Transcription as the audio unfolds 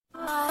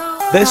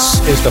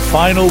This is the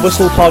Final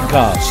Whistle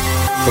podcast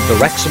from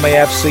the Wrexham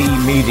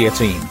AFC media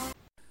team.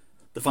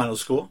 The final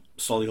score,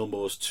 Solihull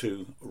Moors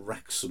 2,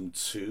 Wrexham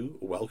 2.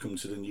 Welcome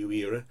to the new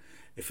era.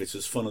 If it's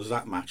as fun as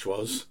that match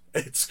was,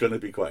 it's going to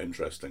be quite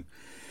interesting.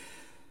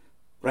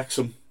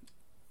 Wrexham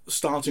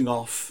starting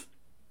off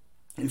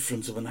in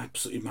front of an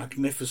absolutely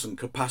magnificent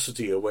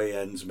capacity away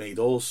end, made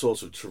all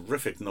sorts of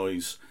terrific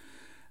noise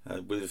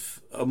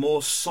with a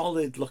more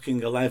solid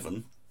looking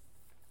 11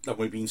 than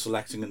we've been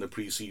selecting in the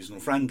pre-season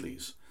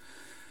friendlies.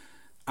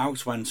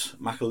 Out went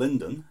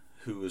McAlinden,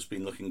 who has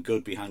been looking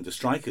good behind the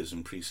strikers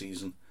in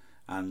pre-season,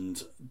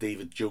 and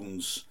David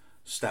Jones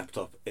stepped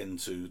up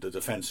into the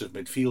defensive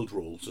midfield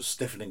role, so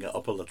stiffening it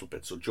up a little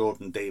bit. So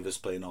Jordan Davis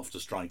playing off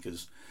the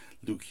strikers,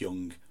 Luke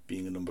Young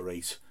being a number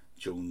 8,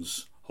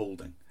 Jones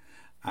holding.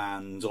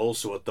 And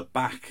also at the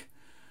back,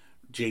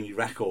 Jamie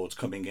Records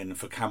coming in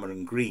for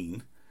Cameron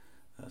Green,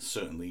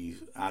 certainly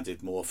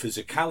added more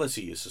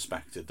physicality as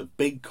suspected. The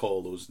big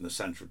call was in the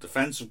centre of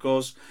defence, of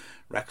course.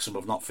 Wrexham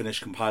have not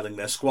finished compiling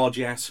their squad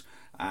yet,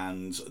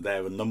 and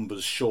there are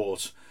numbers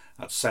short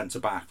at centre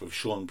back with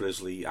Sean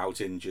Brisley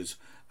out injured,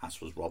 as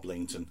was Rob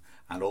Langton,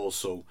 and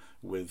also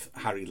with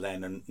Harry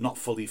Lennon not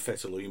fully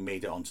fit, although he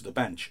made it onto the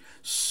bench.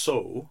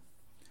 So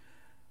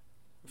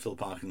Phil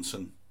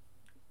Parkinson,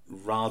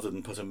 rather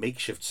than put a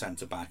makeshift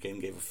centre back in,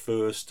 gave a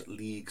first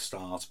league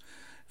start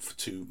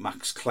to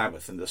Max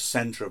Cleworth in the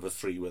centre of a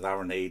three with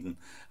Aaron Hayden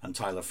and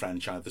Tyler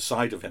French either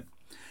side of him.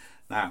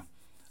 Now,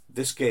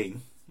 this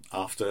game,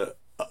 after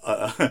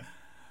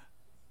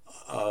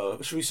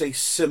should we say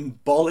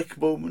symbolic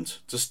moment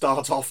to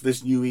start off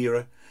this new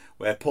era,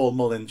 where Paul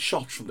Mullin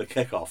shot from the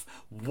kickoff,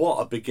 what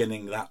a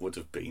beginning that would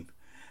have been.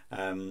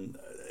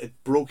 It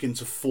broke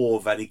into 4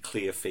 very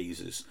clear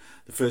phases.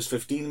 The first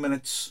 15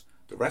 minutes,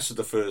 the rest of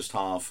the first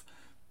half,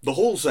 the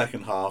whole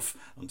second half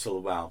until,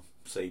 well,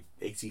 say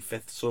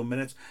 85th or so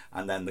minute,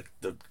 and then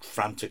the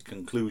frantic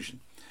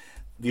conclusion.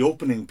 The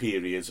opening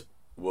period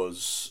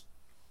was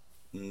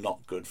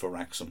not good for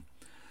Wrexham.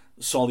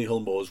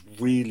 Solihull Moors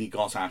really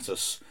got at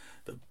us.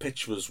 The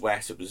pitch was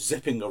wet, it was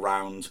zipping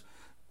around.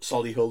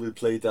 Solihull, who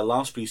played their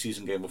last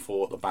pre-season game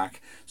before at the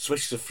back,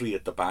 switched to 3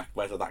 at the back.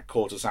 Whether that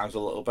caught us out a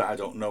little bit, I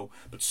don't know,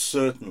 but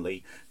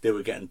certainly they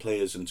were getting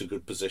players into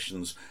good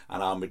positions,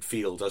 and our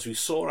midfield, as we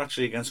saw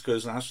actually against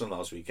Curzon Ashton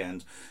last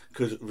weekend,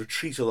 could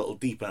retreat a little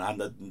deeper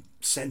and the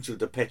centre of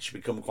the pitch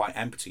become quite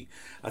empty.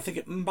 I think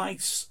it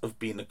might have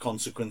been a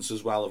consequence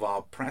as well of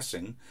our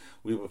pressing.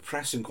 We were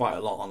pressing quite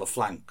a lot on the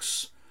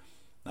flanks.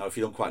 Now, if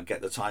you don't quite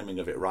get the timing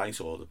of it right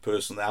or the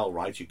personnel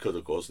right, you could,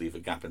 of course, leave a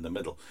gap in the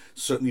middle.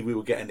 Certainly, we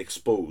were getting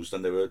exposed,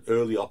 and there were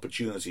early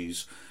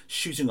opportunities,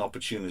 shooting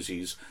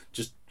opportunities,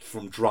 just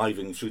from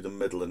driving through the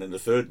middle. And in the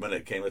 3rd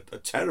minute came a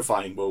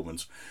terrifying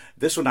moment.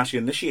 This one actually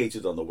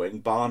initiated on the wing.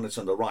 Barnett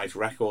on the right,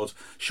 Record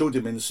showed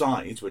him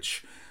inside,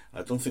 which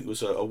I don't think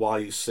was a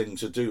wise thing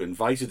to do.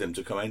 Invited him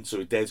to come in, so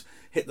he did.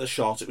 Hit the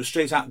shot. It was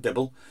straight at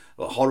Dibble,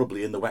 but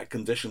horribly in the wet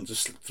conditions.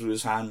 Just slipped through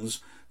his hands,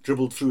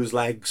 dribbled through his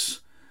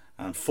legs.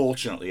 And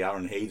fortunately,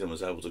 Aaron Hayden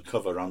was able to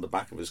cover around the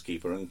back of his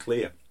keeper and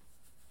clear.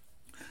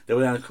 There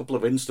were then a couple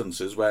of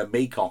instances where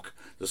Maycock,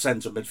 the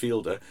centre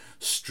midfielder,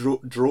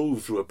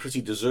 drove through a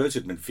pretty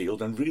deserted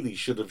midfield and really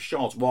should have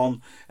shot.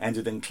 One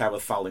ended in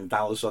Cleworth fouling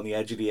Dallas on the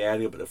edge of the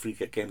area, but the free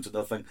kick came to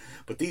nothing.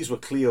 But these were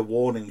clear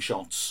warning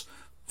shots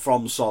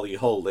from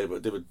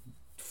Solihull. They were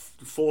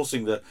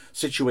forcing the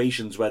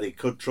situations where they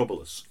could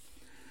trouble us.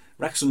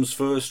 Wrexham's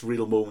first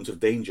real moment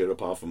of danger,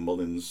 apart from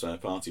Mullin's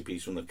party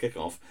piece from the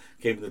kickoff,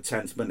 came in the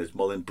 10th minute.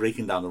 Mullin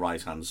breaking down the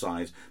right-hand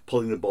side,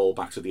 pulling the ball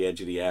back to the edge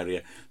of the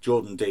area.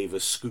 Jordan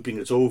Davis scooping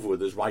it over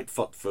with his right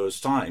foot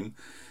first time.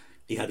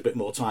 He had a bit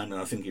more time than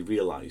I think he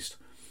realised.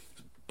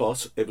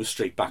 But it was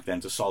straight back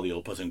then to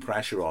Solihull putting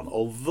pressure on.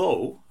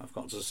 Although, I've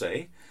got to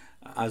say,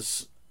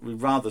 as we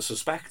rather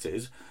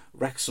suspected,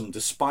 Wrexham,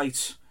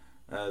 despite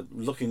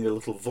looking a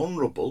little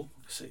vulnerable,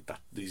 say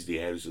that these are the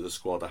areas of the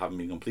squad that haven't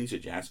been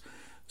completed yet,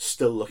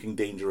 still looking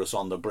dangerous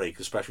on the break,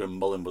 especially when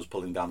Mullin was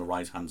pulling down the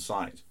right-hand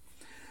side.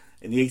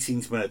 In the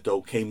 18th minute,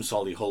 though, came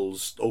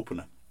Solihull's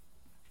opener.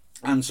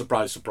 And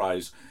surprise,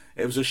 surprise,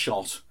 it was a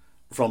shot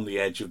from the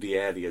edge of the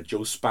area.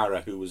 Joe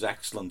Sparrow, who was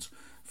excellent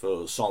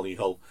for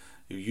Solihull,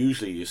 who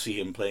usually you see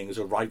him playing as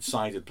a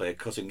right-sided player,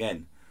 cutting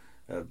in,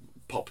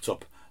 popped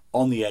up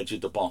on the edge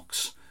of the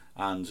box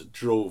and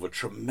drove a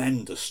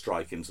tremendous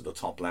strike into the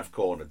top left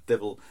corner.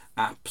 Dibble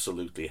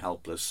absolutely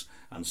helpless,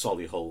 and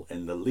Solihull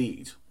in the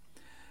lead.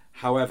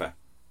 However,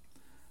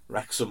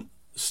 Wrexham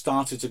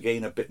started to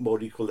gain a bit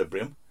more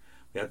equilibrium.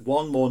 We had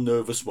one more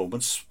nervous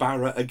moment.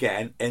 Sparrow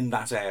again in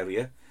that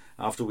area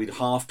after we'd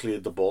half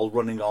cleared the ball,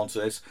 running onto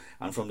it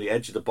and from the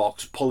edge of the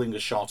box pulling a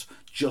shot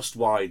just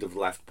wide of the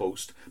left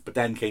post. But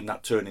then came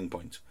that turning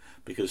point,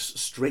 because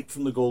straight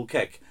from the goal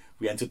kick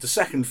we entered the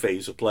second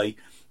phase of play,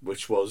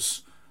 which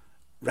was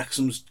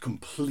Wrexham's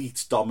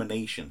complete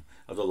domination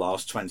of the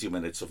last 20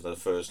 minutes of the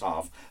first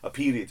half, a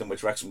period in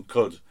which Wrexham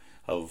could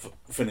have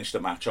finished the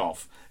match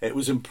off. It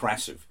was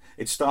impressive.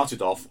 It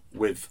started off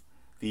with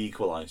the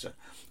equaliser.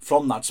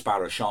 From that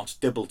Sparrow shot,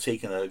 Dibble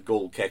taking a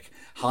goal kick,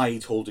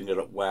 Hyde holding it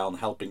up well and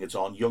helping it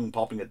on, Young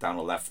popping it down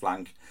the left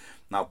flank.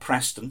 Now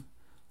Preston,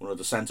 one of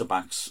the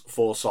centre-backs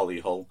for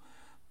Solihull,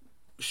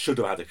 should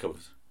have had it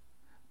covered,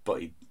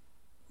 but he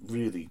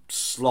really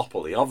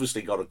sloppily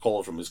obviously got a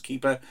call from his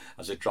keeper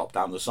as it dropped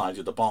down the side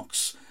of the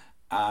box,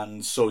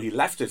 and so he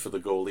left it for the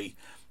goalie,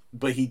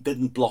 but he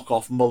didn't block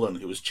off Mullen,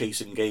 who was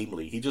chasing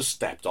gamely. He just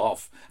stepped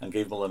off and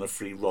gave Mullen a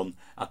free run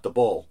at the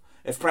ball.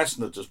 If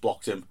Preston had just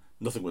blocked him,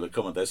 nothing would have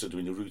come of this. It would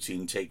have been a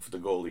routine take for the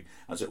goalie.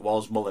 As it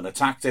was, Mullen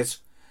attacked it.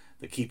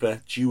 The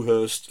keeper,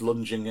 Dewhurst,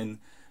 lunging in,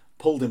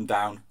 pulled him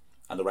down,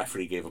 and the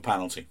referee gave a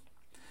penalty.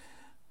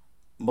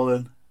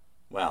 Mullen,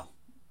 well,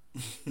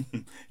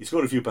 he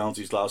scored a few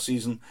penalties last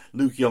season.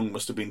 Luke Young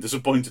must have been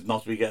disappointed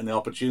not to be getting the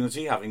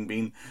opportunity, having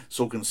been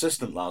so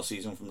consistent last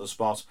season from the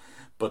spot.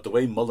 But the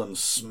way Mullen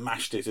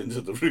smashed it into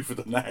the roof of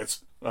the net,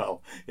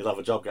 well, he'll have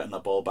a job getting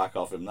that ball back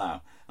off him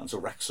now. And so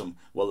Wrexham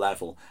were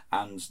level.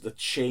 And the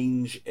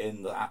change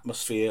in the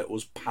atmosphere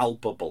was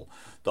palpable.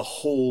 The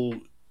whole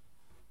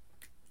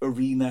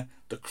arena,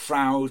 the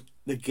crowd,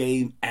 the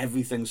game,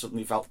 everything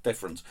suddenly felt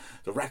different.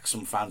 The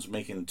Wrexham fans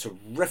making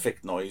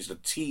terrific noise. The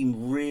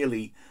team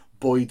really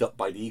buoyed up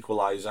by the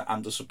equaliser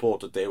and the support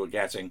that they were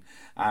getting,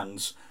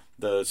 and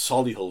the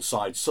Solihull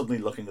side suddenly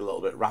looking a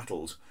little bit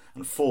rattled.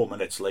 And 4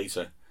 minutes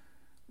later,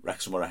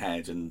 Wrexham were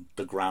ahead in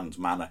the grand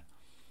manner.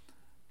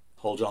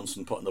 Hall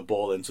Johnson putting the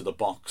ball into the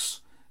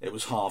box. It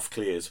was half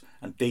cleared,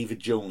 and David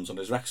Jones on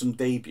his Wrexham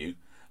debut,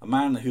 a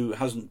man who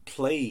hasn't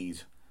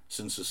played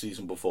since the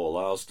season before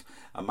last,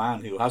 a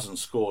man who hasn't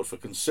scored for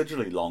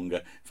considerably longer.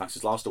 In fact,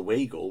 his last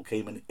away goal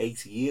came in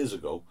 8 years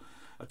ago.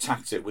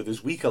 Attacked it with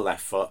his weaker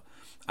left foot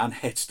and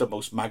hit the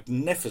most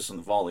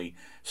magnificent volley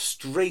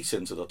straight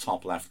into the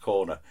top left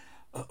corner.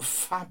 A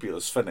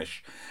fabulous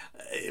finish.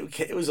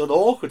 It was an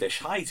awkwardish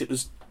height. It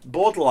was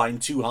borderline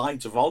too high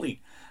to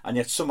volley, and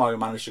yet somehow he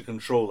managed to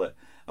control it.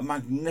 A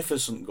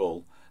magnificent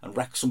goal, and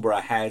Wrexham were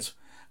ahead,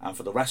 and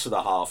for the rest of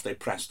the half they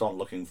pressed on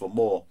looking for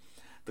more.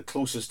 The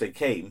closest they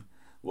came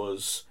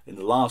was in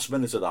the last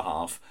minute of the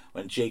half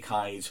when Jake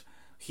Hyde,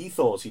 he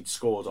thought he'd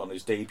scored on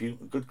his debut.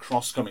 A good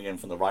cross coming in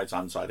from the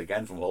right-hand side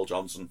again from Hall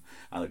Johnson,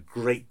 and a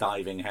great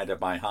diving header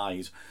by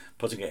Hyde,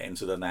 putting it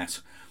into the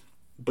net.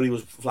 But he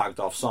was flagged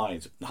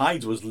offside.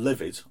 Hyde was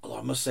livid, although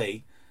I must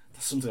say,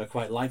 that's something I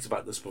quite liked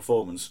about this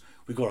performance.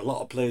 We've got a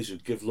lot of players who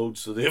give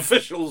loads to the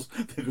officials.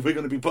 We're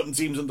going to be putting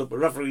teams under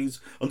referees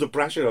under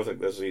pressure, I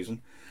think, this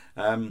season.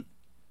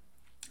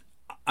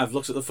 I've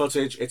looked at the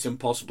footage. It's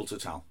impossible to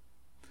tell.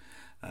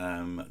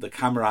 The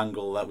camera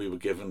angle that we were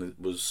given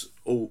was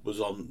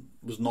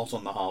not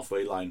on the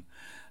halfway line,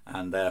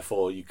 and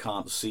therefore you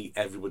can't see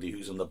everybody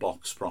who's in the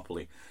box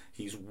properly.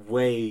 He's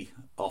way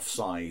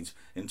offside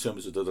in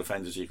terms of the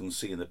defenders you can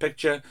see in the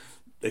picture.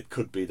 It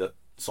could be that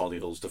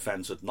Solihull's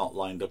defence had not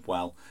lined up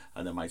well,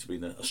 and there might have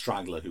been a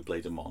straggler who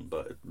played him on,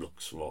 but it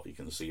looks, from what you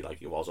can see, like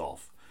he was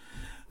off.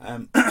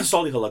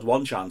 Solihull had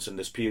one chance in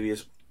this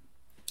period.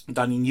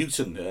 Danny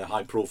Newton, a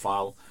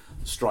high-profile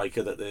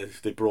striker that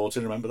they brought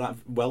in. Remember that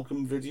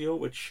welcome video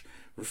which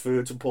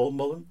referred to Paul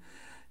Mullen?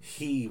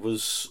 He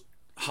was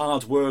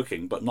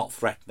hard-working but not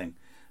threatening,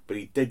 but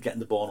he did get in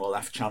the ball on the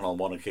left channel on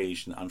one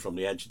occasion, and from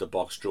the edge of the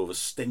box drove a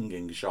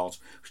stinging shot,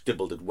 which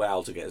Dibble did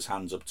well to get his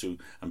hands up to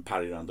and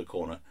parry around the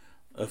corner,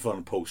 for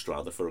a post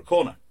rather, for a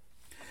corner.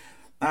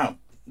 Now,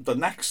 the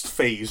next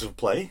phase of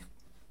play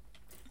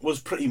was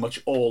pretty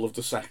much all of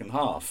the second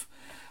half.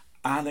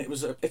 And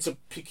it's a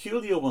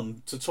peculiar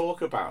one to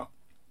talk about.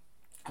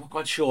 I'm not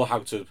quite sure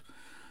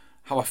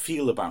how I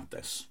feel about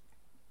this.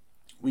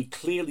 We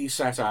clearly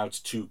set out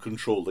to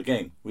control the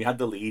game. We had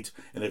the lead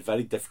in a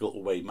very difficult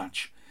away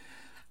match,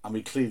 and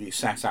we clearly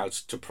set out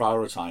to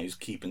prioritise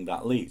keeping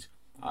that lead.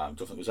 I don't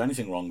think there's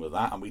anything wrong with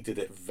that, and we did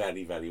it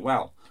very, very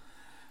well.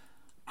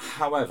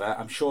 However,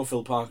 I'm sure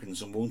Phil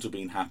Parkinson won't have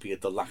been happy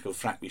at the lack of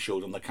threat we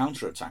showed on the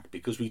counter-attack,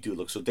 because we do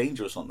look so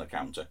dangerous on the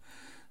counter.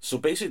 So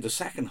basically the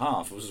second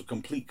half was a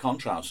complete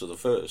contrast to the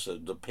first.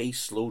 The pace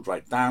slowed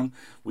right down.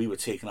 We were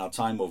taking our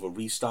time over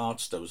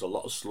restarts. There was a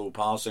lot of slow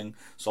passing.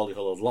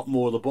 Solihull had a lot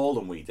more of the ball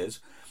than we did,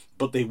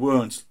 but they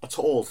weren't at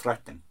all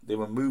threatening. They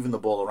were moving the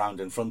ball around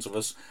in front of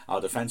us.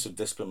 Our defensive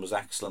discipline was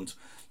excellent.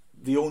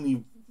 The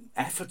only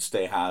efforts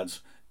they had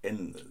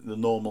in the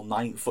normal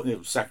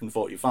second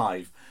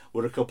 45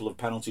 were a couple of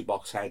penalty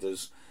box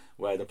headers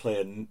where the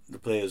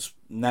players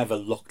never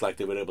looked like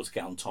they were able to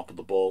get on top of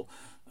the ball,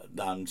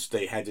 and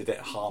they headed it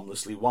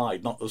harmlessly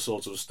wide. Not the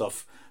sort of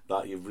stuff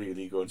that you're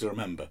really going to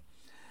remember.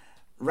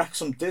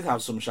 Wrexham did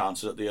have some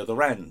chances at the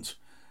other end.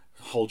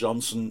 Hall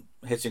Johnson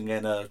hitting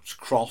in a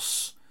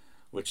cross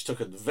which took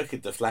a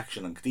wicked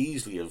deflection and could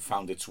easily have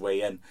found its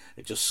way in.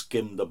 It just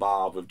skimmed the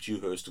bar with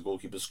Dewhurst, the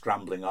goalkeeper,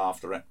 scrambling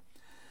after it.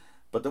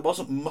 But there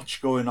wasn't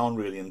much going on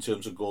really in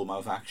terms of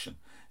goalmouth action.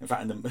 In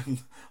fact,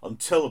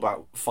 until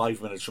about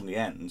 5 minutes from the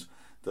end,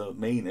 the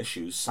main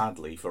issues,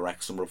 sadly, for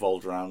Wrexham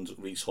revolved around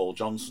Reece Hall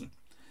Johnson.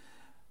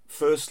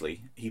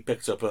 Firstly, he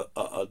picked up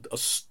a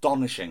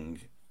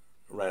astonishing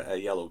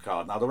yellow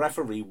card. Now, the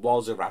referee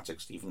was erratic,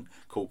 Stephen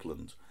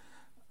Copeland,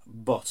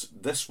 But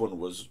this one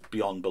was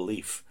beyond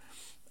belief.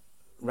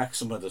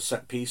 Wrexham had a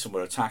set piece and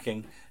were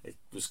attacking. It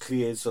was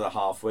cleared to the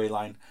halfway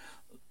line.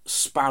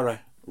 Sparrow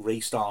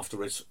raced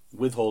after it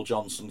with Hall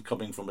Johnson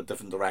coming from a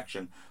different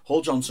direction.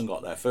 Hall Johnson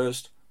got there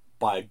first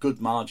by a good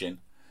margin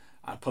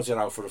and put it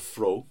out for a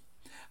throw.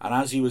 And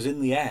as he was in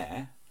the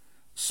air,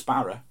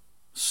 Sparrow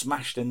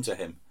smashed into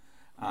him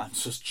and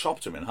just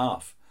chopped him in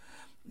half.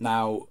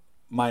 Now,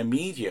 my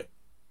immediate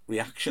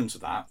reaction to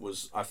that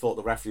was I thought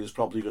the referee was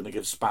probably going to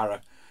give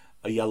Sparrow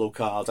a yellow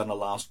card and a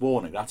last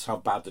warning. That's how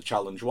bad the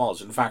challenge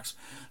was. In fact,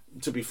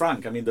 to be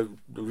frank, I mean, the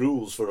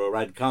rules for a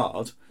red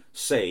card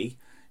say,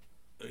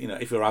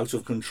 if you're out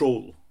of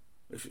control.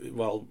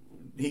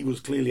 He was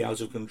clearly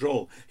out of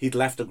control. He'd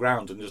left the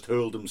ground and just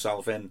hurled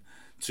himself in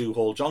to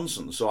Hall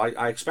Johnson. So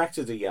I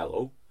expected a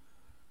yellow.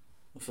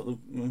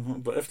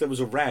 But if there was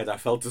a red, I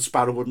felt that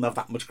Sparrow wouldn't have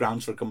that much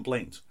grounds for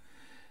complaint.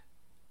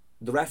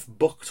 The ref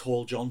booked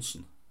Hall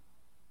Johnson.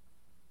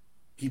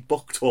 He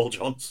booked Hall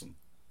Johnson.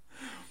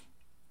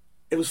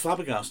 It was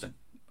flabbergasting.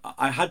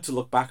 I had to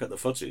look back at the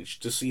footage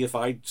to see if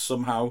I'd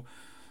somehow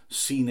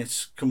seen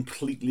it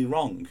completely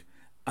wrong.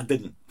 I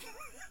didn't.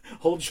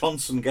 Hall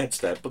Johnson gets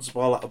there, puts the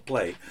ball out of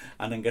play,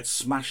 and then gets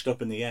smashed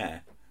up in the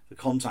air. The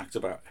contact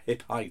about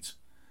hip height.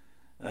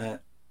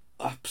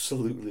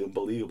 Absolutely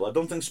unbelievable. I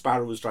don't think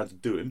Sparrow was trying to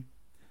do him.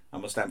 I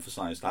must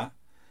emphasise that.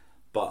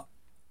 But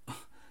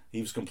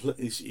he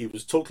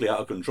was totally out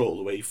of control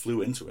the way he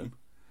flew into him.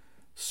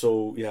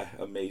 So, yeah,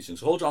 amazing.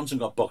 So Hall Johnson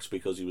got boxed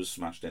because he was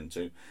smashed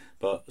into.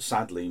 But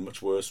sadly,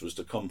 much worse was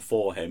to come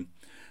for him,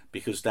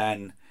 because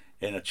then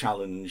in a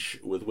challenge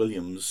with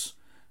Williams,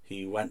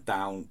 he went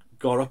down,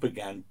 got up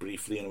again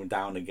briefly and went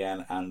down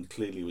again, and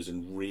clearly was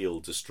in real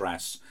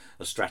distress.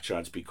 A stretcher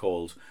had to be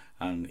called,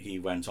 and he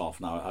went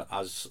off. Now,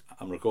 as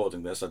I'm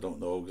recording this, I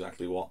don't know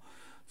exactly what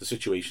the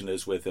situation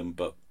is with him,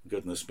 but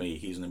goodness me,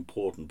 he's an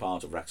important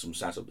part of Wrexham's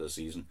setup this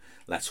season.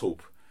 Let's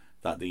hope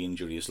that the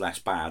injury is less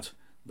bad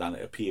than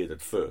it appeared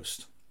at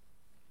first.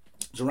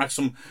 So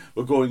Wrexham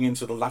were going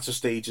into the latter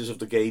stages of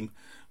the game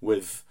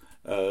with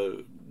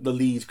the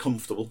lead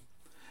comfortable.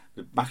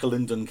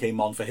 McAlinden came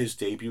on for his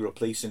debut,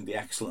 replacing the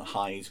excellent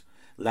Hyde.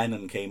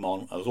 Lennon came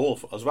on as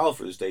well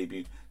for his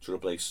debut to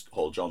replace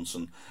Hall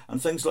Johnson.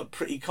 And things looked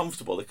pretty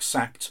comfortable,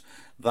 except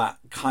that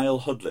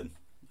Kyle Hudlin,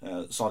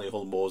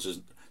 Solihull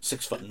Moors'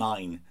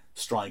 6'9"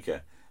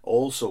 striker,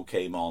 also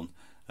came on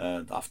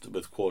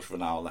with a quarter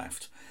of an hour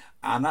left.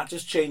 And that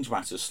just changed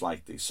matters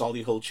slightly.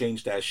 Solihull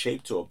changed their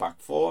shape to a back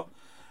four.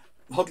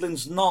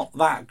 Hudlin's not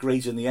that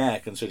great in the air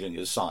considering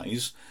his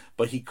size,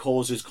 but he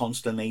causes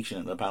consternation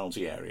in the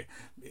penalty area.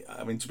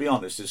 I mean, to be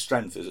honest, his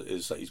strength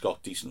is that he's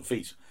got decent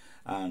feet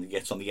and he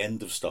gets on the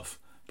end of stuff,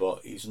 but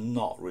he's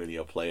not really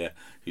a player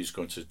who's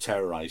going to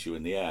terrorise you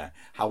in the air.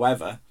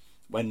 However,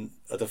 when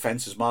a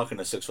defence is marking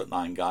a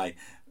 6'9" guy,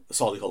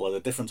 Solihull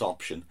had a different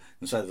option.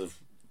 Instead of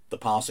the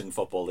passing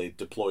football they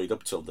deployed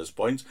up till this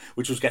point,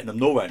 which was getting them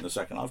nowhere in the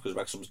second half because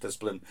Wrexham's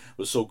discipline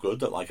was so good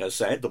that, like I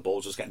said, the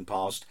ball's just getting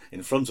passed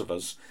in front of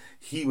us.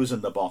 He was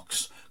in the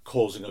box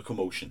causing a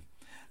commotion,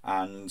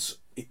 and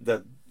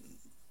the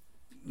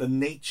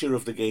nature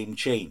of the game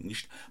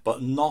changed,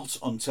 but not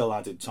until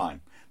added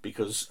time,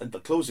 because at the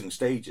closing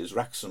stages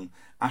Wrexham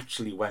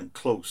actually went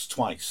close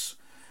twice.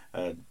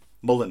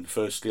 Mullen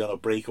firstly on a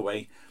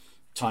breakaway,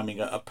 timing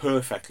a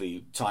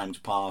perfectly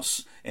timed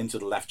pass into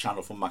the left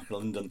channel from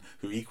McAlinden,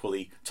 who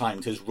equally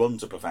timed his run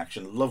to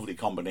perfection. Lovely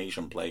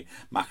combination play.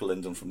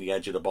 McAlinden from the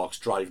edge of the box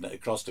driving it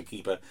across the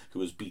keeper, who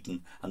was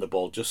beaten, and the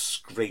ball just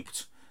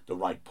scraped the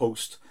right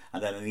post.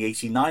 And then in the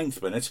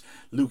 89th minute,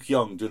 Luke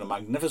Young doing a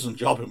magnificent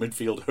job in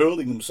midfield,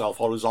 hurling himself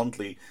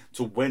horizontally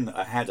to win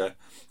a header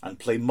and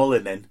play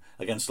Mullen in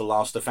against the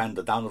last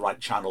defender down the right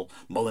channel.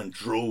 Mullen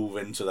drove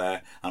into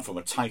there and from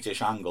a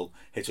tightish angle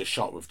hit a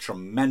shot with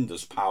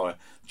tremendous power.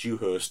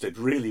 Dewhurst did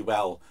really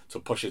well to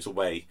push it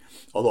away,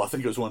 although I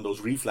think it was one of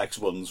those reflex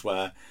ones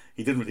where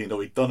he didn't really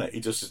know he'd done it.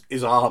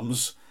 His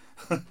arms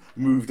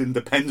moved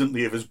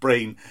independently of his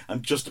brain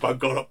and just about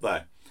got up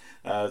there.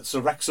 So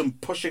Wrexham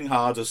pushing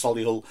hard as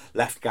Solihull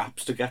left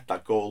gaps to get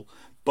that goal,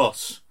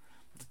 but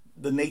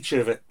the nature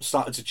of it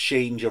started to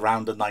change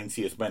around the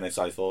 90th minute,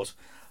 I thought.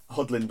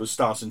 Hudlin was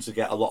starting to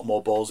get a lot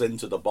more balls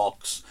into the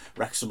box.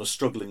 Wrexham was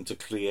struggling to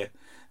clear.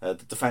 The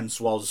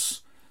defence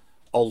was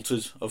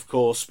altered, of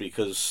course,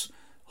 because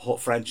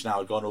French now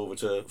had gone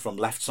over from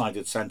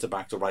left-sided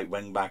centre-back to right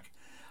wing-back.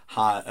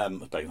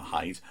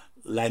 Hyde.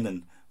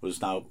 Lennon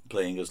was now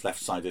playing as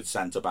left-sided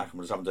centre-back and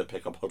was having to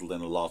pick up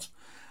Hudlin a lot.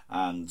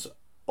 And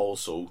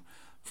also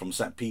from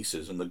set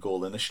pieces, and the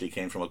goal initially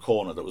came from a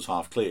corner that was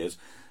half cleared.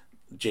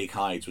 Jake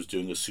Hyde was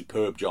doing a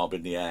superb job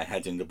in the air,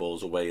 heading the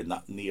balls away in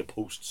that near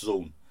post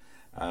zone.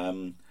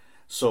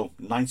 So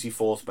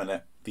 94th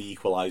minute, the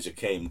equaliser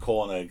came.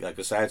 Corner, like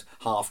I said,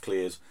 half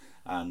cleared,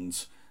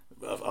 and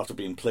after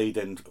being played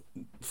in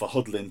for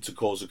Hudlin to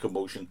cause a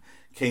commotion,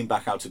 came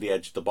back out to the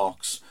edge of the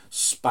box.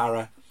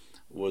 Sparrow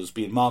was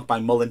being marked by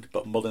Mullen,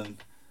 but Mullen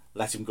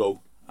let him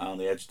go on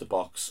the edge of the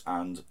box,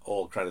 and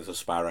all credit to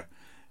Sparrow.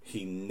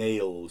 He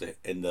nailed it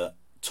in the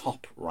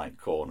top right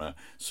corner,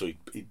 so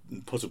he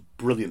put a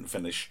brilliant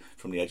finish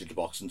from the edge of the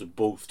box into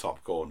both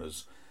top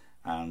corners,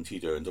 and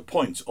he'd earned a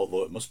point.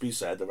 Although it must be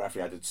said the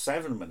referee added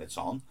 7 minutes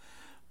on,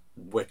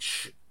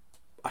 which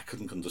I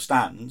couldn't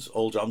understand.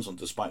 Hall Johnson,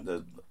 despite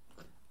the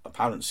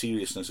apparent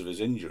seriousness of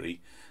his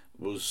injury,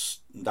 was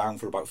down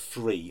for about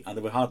 3, and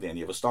there were hardly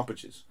any other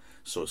stoppages,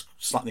 so it's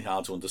slightly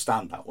hard to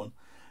understand that one.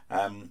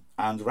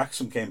 And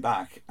Wrexham came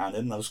back, and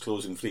in those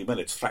closing 3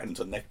 minutes threatened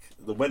to nick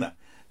the winner,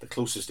 the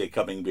closest they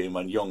coming being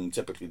when Young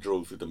typically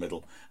drove through the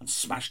middle and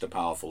smashed a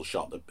powerful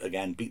shot that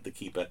again beat the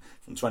keeper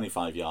from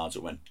 25 yards.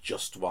 It went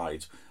just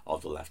wide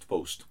of the left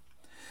post.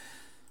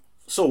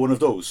 So one of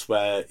those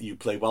where you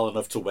play well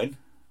enough to win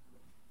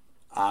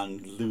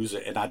and lose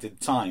it in added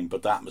time,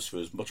 but the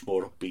atmosphere is much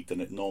more upbeat than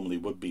it normally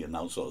would be in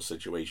those sort of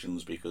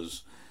situations,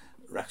 because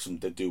Wrexham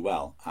did do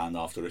well, and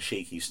after a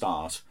shaky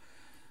start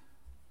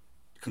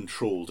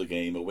controlled a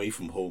game away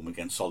from home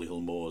against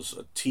Solihull Moors,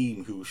 a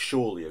team who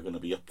surely are going to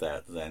be up there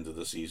at the end of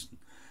the season,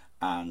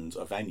 and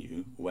a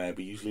venue where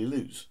we usually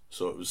lose.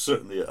 So it was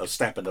certainly a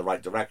step in the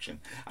right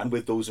direction, and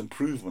with those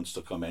improvements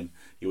to come in,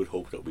 you would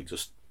hope that we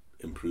just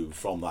improve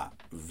from that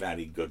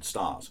very good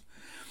start.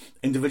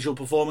 Individual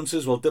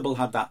performances, well, Dibble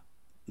had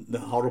the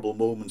horrible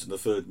moment in the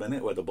 3rd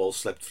minute where the ball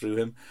slipped through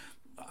him.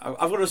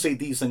 I've got to say,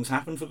 these things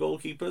happen for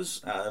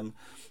goalkeepers.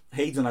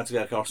 Hayden had to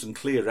get across and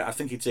clear it. I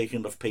think he'd taken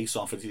enough pace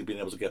off it, he'd been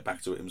able to get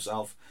back to it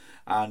himself,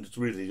 and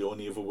really the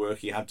only other work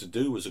he had to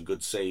do was a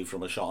good save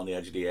from a shot on the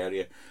edge of the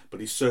area,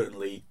 but he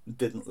certainly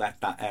didn't let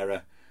that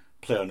error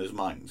play on his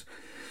mind.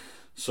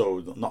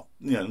 So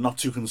not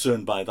too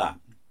concerned by that.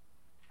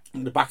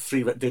 The back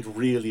three did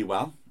really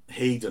well.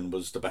 Hayden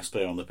was the best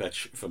player on the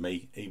pitch for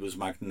me. He was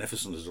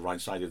magnificent as a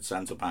right-sided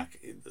centre-back.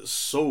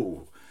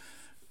 So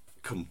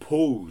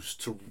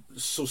composed,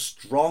 so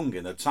strong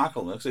in a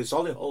tackle. Like I say,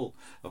 Solihull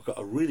have got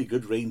a really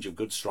good range of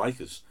good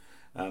strikers,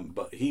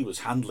 but he was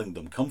handling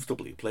them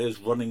comfortably. Players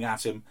running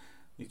at him,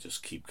 he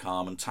just keep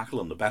calm and tackle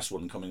them. The best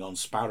one coming on,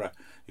 Sparrow,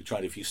 who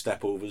tried a few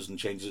step overs and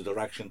changed the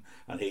direction,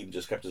 and Hayden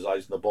just kept his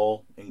eyes on the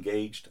ball,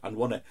 engaged, and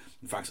won it.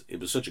 In fact, it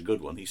was such a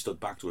good one, he stood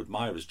back to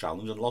admire his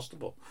challenge and lost the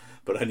ball.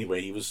 But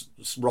anyway, he was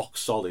rock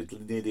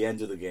solid. Near the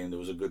end of the game, there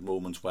was a good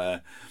moment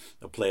where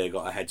a player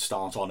got a head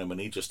start on him, and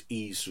he just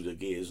eased through the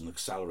gears and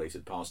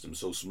accelerated past him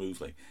so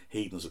smoothly.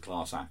 Hayden's a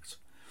class act.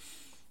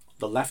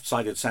 The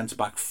left-sided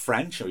centre-back,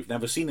 French, and we've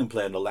never seen him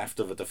play on the left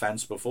of a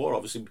defence before.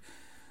 Obviously,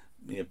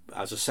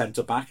 as a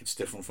centre-back, it's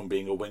different from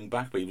being a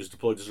wing-back, but he was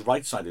deployed as a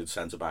right-sided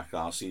centre-back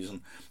last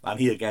season, and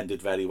he again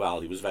did very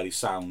well. He was very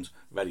sound,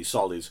 very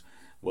solid,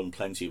 won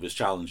plenty of his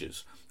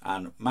challenges.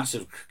 And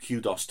massive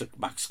kudos to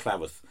Max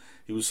Cleworth.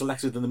 He was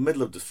selected in the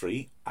middle of the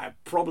 3, I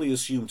probably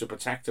assumed to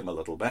protect him a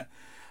little bit,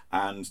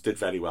 and did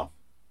very well.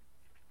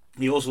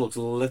 He also looked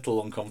a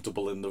little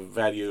uncomfortable in the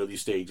very early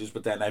stages,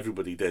 but then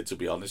everybody did, to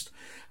be honest,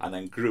 and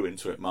then grew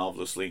into it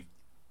marvellously.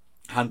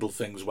 Handled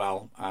things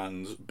well,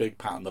 and big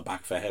pat on the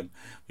back for him.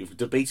 We've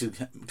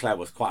debated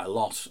Cleworth quite a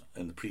lot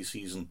in the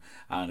pre-season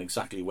and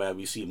exactly where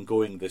we see him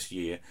going this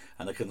year,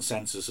 and the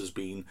consensus has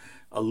been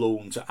a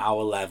loan to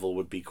our level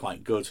would be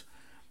quite good.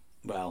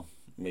 Well,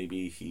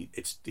 maybe he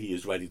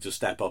is ready to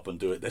step up and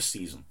do it this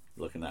season,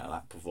 looking at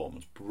that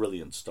performance.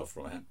 Brilliant stuff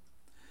from him.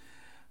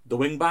 The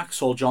wing-back,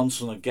 Hall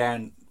Johnson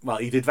again, well,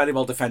 he did very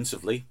well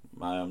defensively.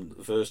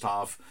 The first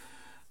half,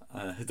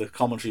 the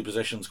commentary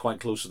position's quite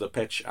close to the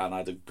pitch, and I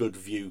had a good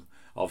view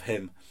of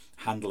him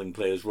handling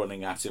players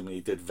running at him, and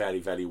he did very,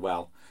 very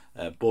well.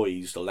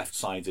 Boys, the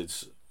left-sided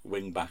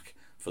wing-back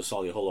for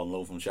Solihull on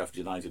loan from Sheffield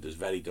United, is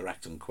very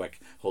direct and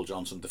quick. Hall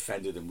Johnson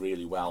defended him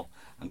really well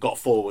and got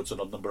forwards on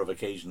a number of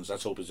occasions.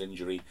 Let's hope his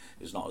injury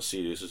is not as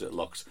serious as it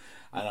looks.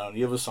 And on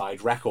the other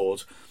side,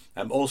 Record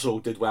also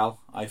did well,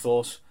 I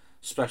thought,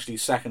 especially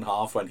second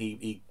half when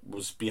he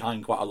was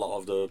behind quite a lot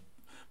of the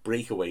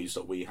breakaways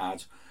that we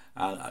had,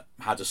 and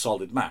had a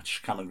solid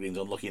match. Cameron Green's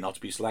unlucky not to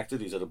be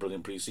selected. He's had a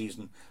brilliant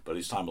pre-season, but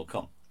his time will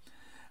come.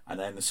 And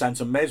then the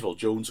centre mid, well,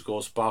 Jones, of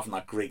course, apart from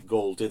that great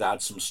goal, did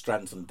add some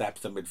strength and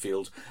depth in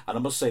midfield. And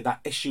I must say that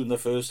issue in the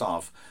first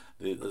half,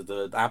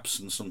 the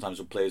absence sometimes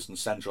of players in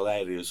central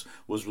areas,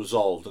 was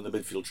resolved, and the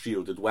midfield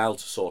trio did well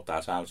to sort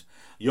that out.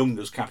 Young,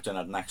 as captain,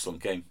 had an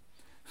excellent game.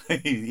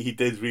 he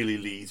did really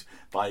lead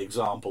by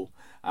example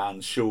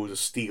and showed a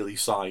steely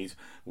side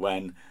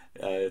when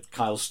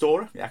Kyle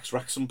Storer, the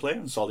ex-Wrexham player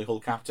and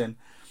Solihull captain,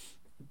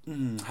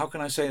 how can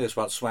I say this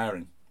without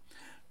swearing,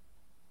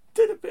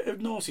 did a bit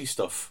of naughty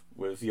stuff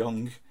with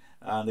Young,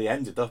 and they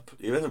ended up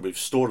with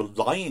Storer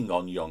lying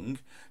on Young.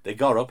 They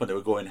got up and they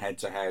were going head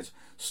to head.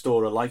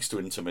 Storer likes to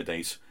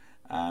intimidate,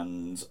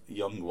 and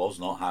Young was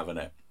not having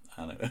it,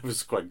 and it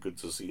was quite good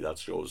to see that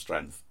show of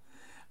strength.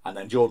 And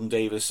then Jordan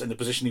Davis, in the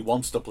position he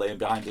wants to play and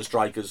behind the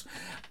strikers,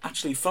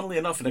 actually, funnily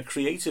enough, in a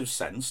creative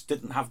sense,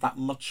 didn't have that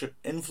much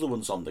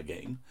influence on the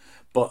game,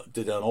 but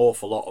did an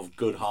awful lot of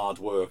good hard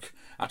work,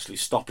 actually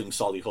stopping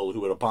Solihull,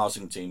 who were a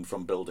passing team,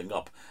 from building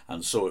up.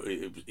 And so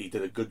he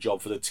did a good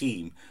job for the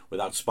team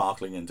without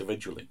sparkling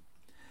individually.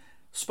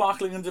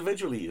 Sparkling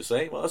individually, you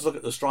say? Well, let's look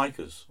at the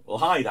strikers. Well,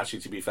 Hyde,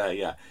 actually, to be fair,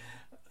 yeah.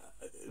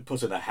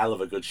 put in a hell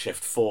of a good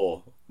shift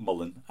for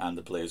Mullen and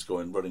the players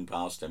running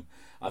past him.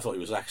 I thought he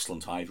was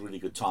excellent height, really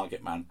good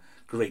target man,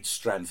 great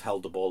strength,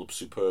 held the ball up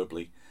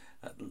superbly.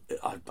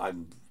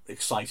 I'm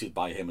excited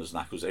by him as an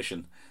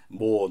acquisition,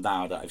 more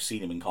now that I've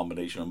seen him in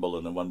combination with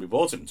Mullen than when we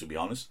bought him, to be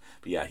honest.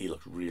 But yeah, he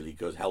looked really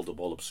good, held the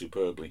ball up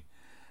superbly.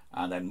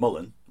 And then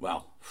Mullen,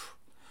 well,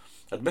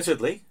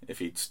 admittedly, if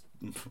he'd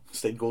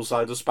stayed goal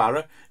side of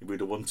Sparrow, he would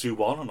have won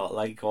 2-1 on that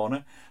late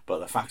corner. But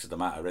the fact of the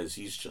matter is,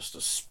 he's just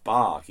a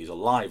spark. He's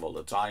alive all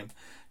the time.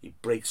 He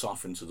breaks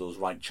off into those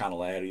right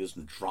channel areas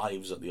and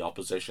drives at the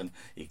opposition.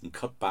 He can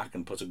cut back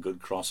and put a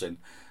good cross in.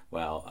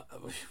 Well,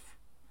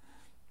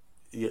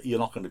 you're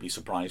not going to be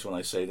surprised when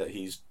I say that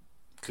he's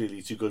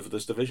clearly too good for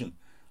this division.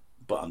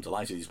 But I'm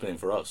delighted he's playing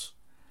for us.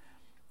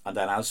 And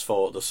then as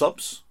for the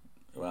subs,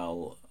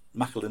 well,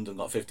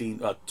 McAlinden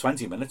got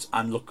 20 minutes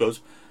and looked good,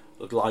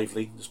 looked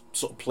lively, just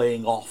sort of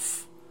playing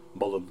off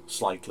Mullen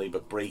slightly,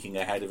 but breaking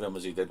ahead of him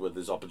as he did with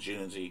his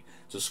opportunity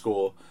to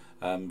score.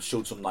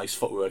 Showed some nice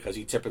footwork, as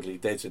he typically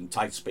did, in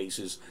tight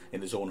spaces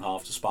in his own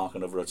half to spark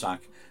another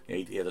attack.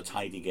 He had a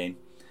tidy game.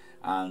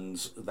 And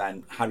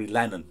then Harry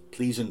Lennon,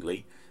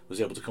 pleasingly, was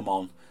able to come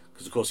on,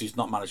 because of course he's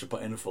not managed to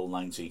put in a full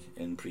 90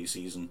 in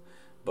pre-season,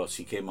 but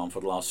he came on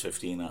for the last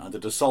 15 and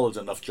did a solid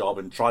enough job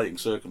in trying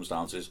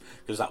circumstances,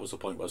 because that was the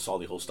point where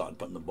Solihull started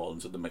putting the ball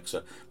into the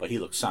mixer, but he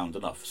looked sound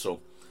enough.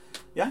 So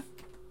yeah,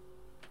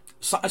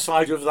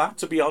 satisfied with that,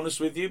 to be honest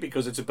with you,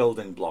 because it's a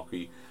building block.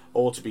 We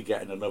ought to be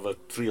getting another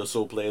 3 or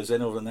so players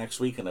in over the next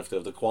week, and if they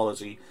have the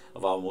quality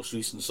of our most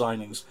recent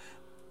signings,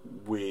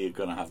 we're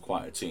going to have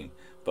quite a team.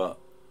 But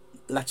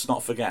let's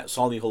not forget,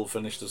 Solihull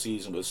finished the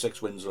season with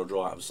 6 wins or a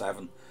draw out of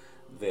 7.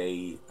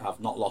 They have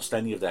not lost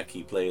any of their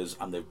key players,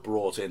 and they've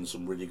brought in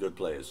some really good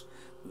players.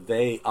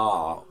 They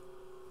are,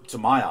 to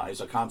my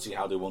eyes, I can't see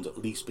how they won't at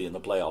least be in the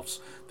playoffs.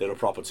 They're a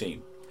proper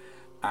team,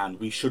 and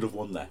we should have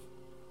won there.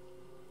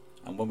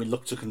 And when we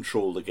look to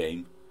control the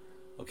game,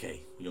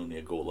 okay, we only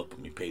a goal up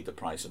and we paid the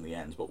price in the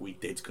end, but we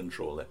did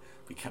control it.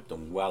 We kept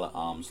them well at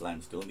arm's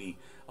length. The only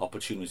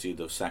opportunity of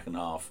the second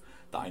half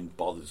that I'm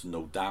bothered to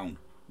note down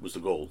was the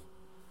goal.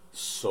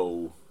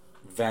 So,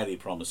 very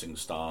promising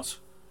start.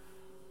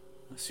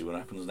 Let's see what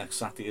happens next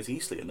Saturday at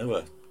Eastleigh.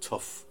 Another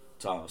tough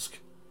task.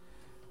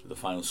 The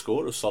final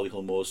score of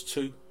Solihull Moors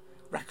 2,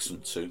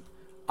 Wrexham 2.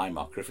 I'm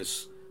Mark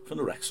Griffiths from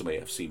the Wrexham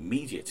AFC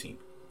media team.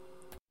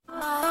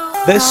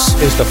 This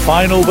is the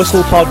Final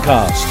Whistle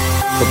podcast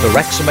from the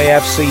Wrexham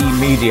AFC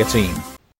media team.